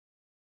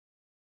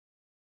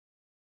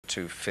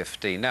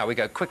2:15. Now we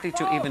go quickly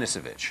to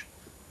Ivanisevic.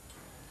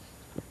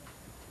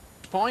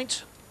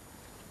 Point.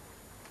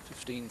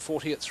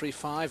 15-40 at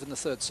 3-5 in the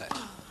third set.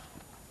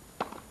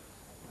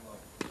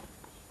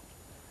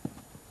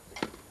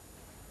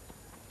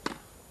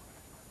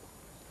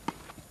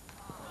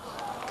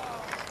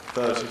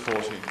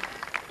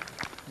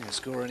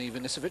 Score in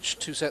Ivanisevic,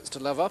 2 sets to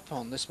love up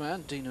on this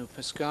man, Dino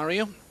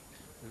Pescario,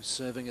 who's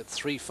serving at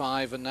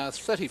 3-5 and now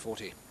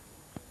 30-40.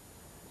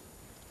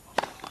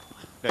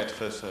 Net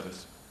first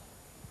service.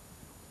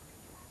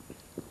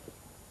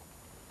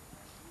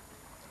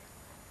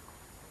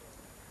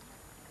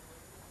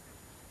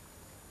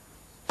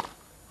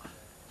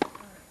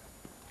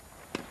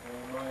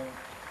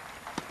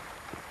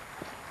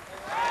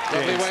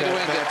 Lovely way to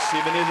end it.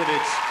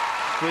 Ivanisevic,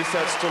 3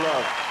 sets to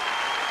love.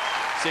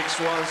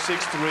 6-1,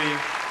 6-3,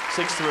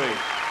 6-3.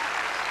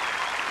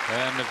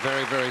 And a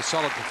very, very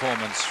solid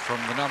performance from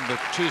the number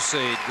 2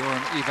 seed,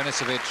 Goran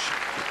Ivanisevic,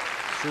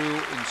 through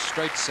in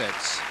straight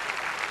sets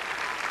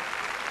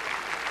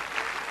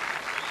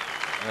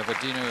over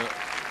Dino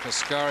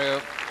Pescario.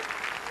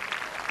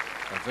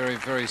 A very,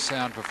 very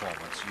sound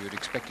performance. You'd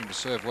expect him to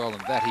serve well,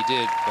 and that he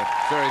did, but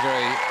very,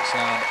 very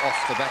sound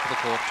off the back of the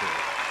court too.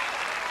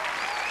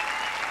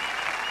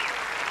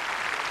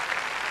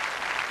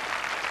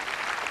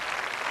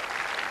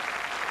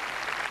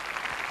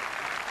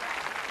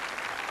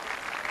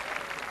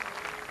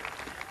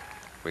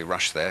 We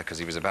rushed there because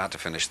he was about to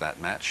finish that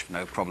match.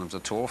 No problems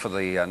at all for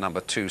the number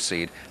 2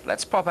 seed.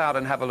 Let's pop out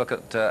and have a look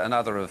at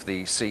another of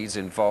the seeds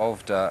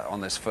involved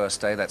on this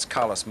first day. That's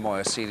Carlos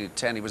Moya, seeded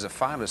 10. He was a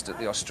finalist at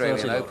the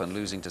Australian Open,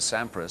 losing to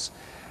Sampras.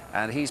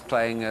 And he's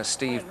playing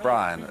Steve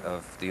Bryan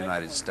of the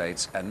United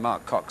States, and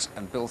Mark Cox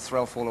and Bill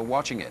Threlfall are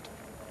watching it.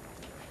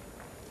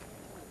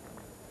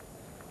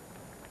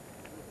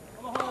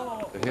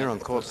 Here on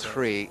court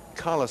 3,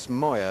 Carlos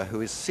Moya,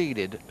 who is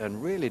seeded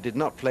and really did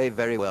not play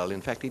very well.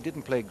 In fact, he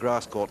didn't play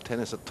grass court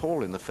tennis at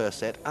all in the first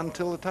set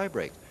until the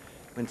tiebreak,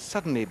 when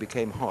suddenly he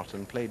became hot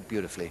and played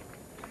beautifully.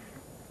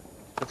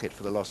 Took it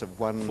for the loss of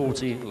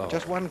 40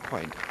 just 1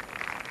 point.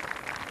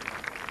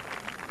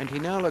 And he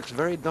now looks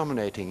very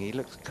dominating. He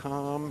looks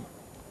calm,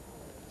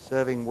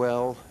 serving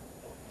well,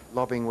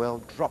 lobbing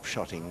well,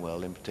 drop-shotting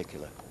well in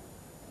particular.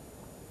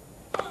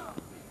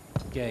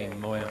 Game,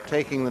 Moya.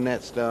 Taking the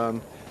nets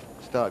down,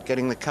 start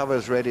getting the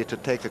covers ready to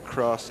take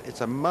across.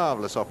 It's a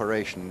marvelous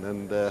operation,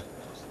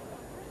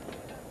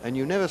 and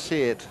you never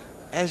see it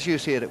as you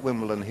see it at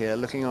Wimbledon here,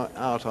 looking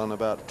out on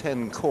about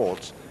 10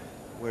 courts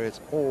where it's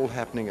all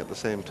happening at the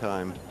same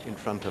time in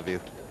front of you.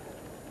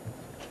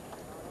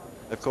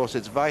 Of course,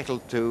 it's vital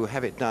to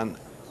have it done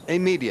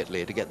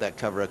immediately to get that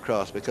cover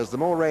across, because the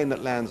more rain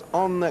that lands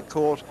on that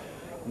court,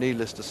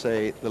 needless to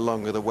say, the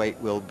longer the wait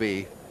will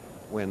be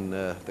when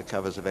the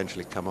covers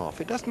eventually come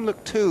off. It doesn't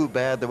look too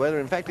bad, the weather.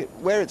 In fact,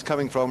 where it's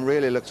coming from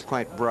really looks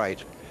quite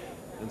bright.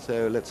 And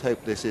so let's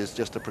hope this is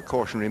just a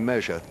precautionary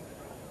measure.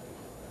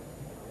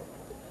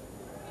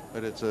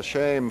 But it's a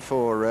shame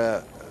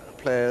for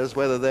players,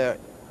 whether they're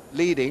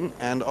leading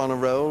and on a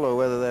roll or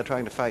whether they're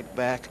trying to fight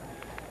back.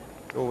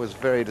 It's always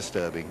very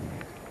disturbing.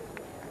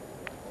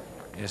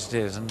 Yes, it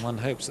is, and one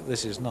hopes that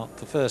this is not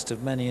the first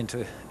of many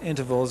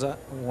intervals.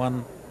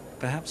 One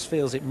perhaps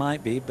feels it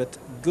might be, but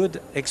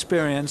good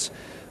experience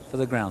for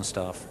the ground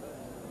staff.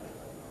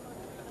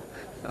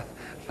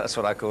 That's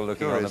what I call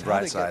looking on the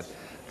bright side.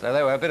 So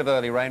there were a bit of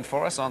early rain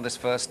for us on this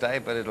first day,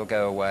 but it'll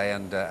go away,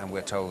 and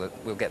we're told that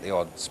we'll get the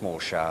odd small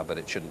shower, but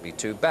it shouldn't be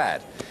too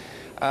bad.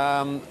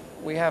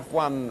 We have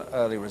one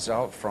early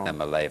result from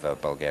Maleva,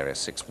 Bulgaria,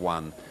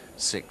 6-1,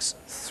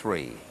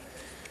 6-3.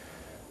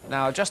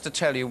 Now, just to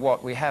tell you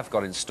what we have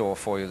got in store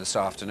for you this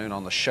afternoon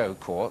on the show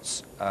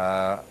courts,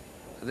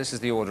 this is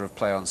the order of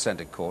play on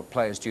centre court.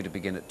 Play is due to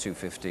begin at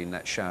 2:15.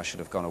 That shower should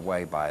have gone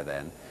away by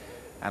then.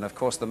 And of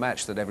course, the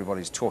match that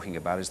everybody's talking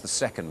about is the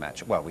second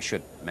match. Well, we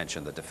should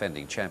mention the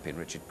defending champion,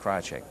 Richard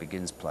Krajicek,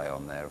 begins play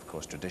on there, of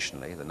course,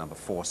 traditionally, the number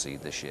 4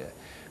 seed this year.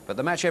 But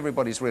the match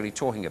everybody's really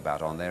talking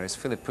about on there is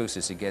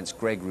Philippoussis against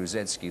Greg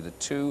Rusedski, the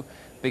 2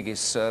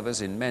 biggest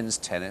servers in men's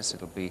tennis.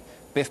 It'll be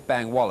biff,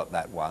 bang, wallop,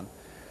 that one.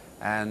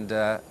 And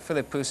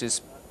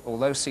Philippoussis,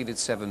 although seeded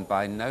 7,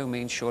 by no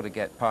means sure to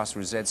get past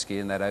Rusedski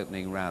in that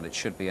opening round. It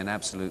should be an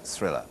absolute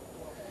thriller.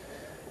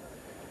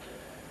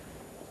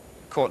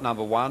 Court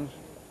number 1,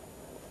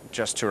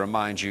 just to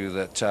remind you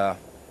that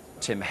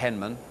Tim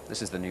Henman,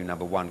 this is the new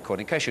number 1 court.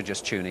 In case you're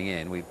just tuning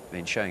in, we've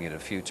been showing it a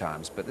few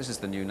times, but this is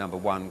the new number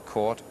 1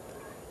 court.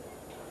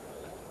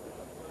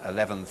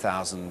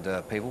 11,000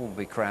 people will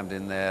be crammed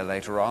in there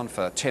later on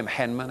for Tim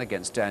Henman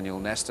against Daniel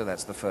Nestor.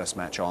 That's the first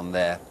match on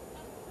there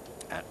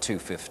at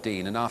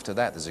 2:15, and after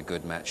that there's a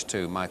good match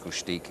too. Michael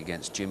Stieck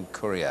against Jim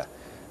Courier.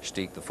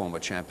 Stieck, the former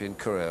champion,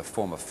 Courier,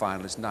 former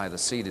finalist, neither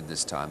seeded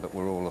this time, but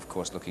we're all, of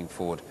course, looking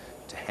forward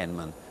to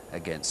Henman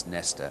against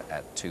Nestor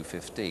at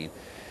 2:15.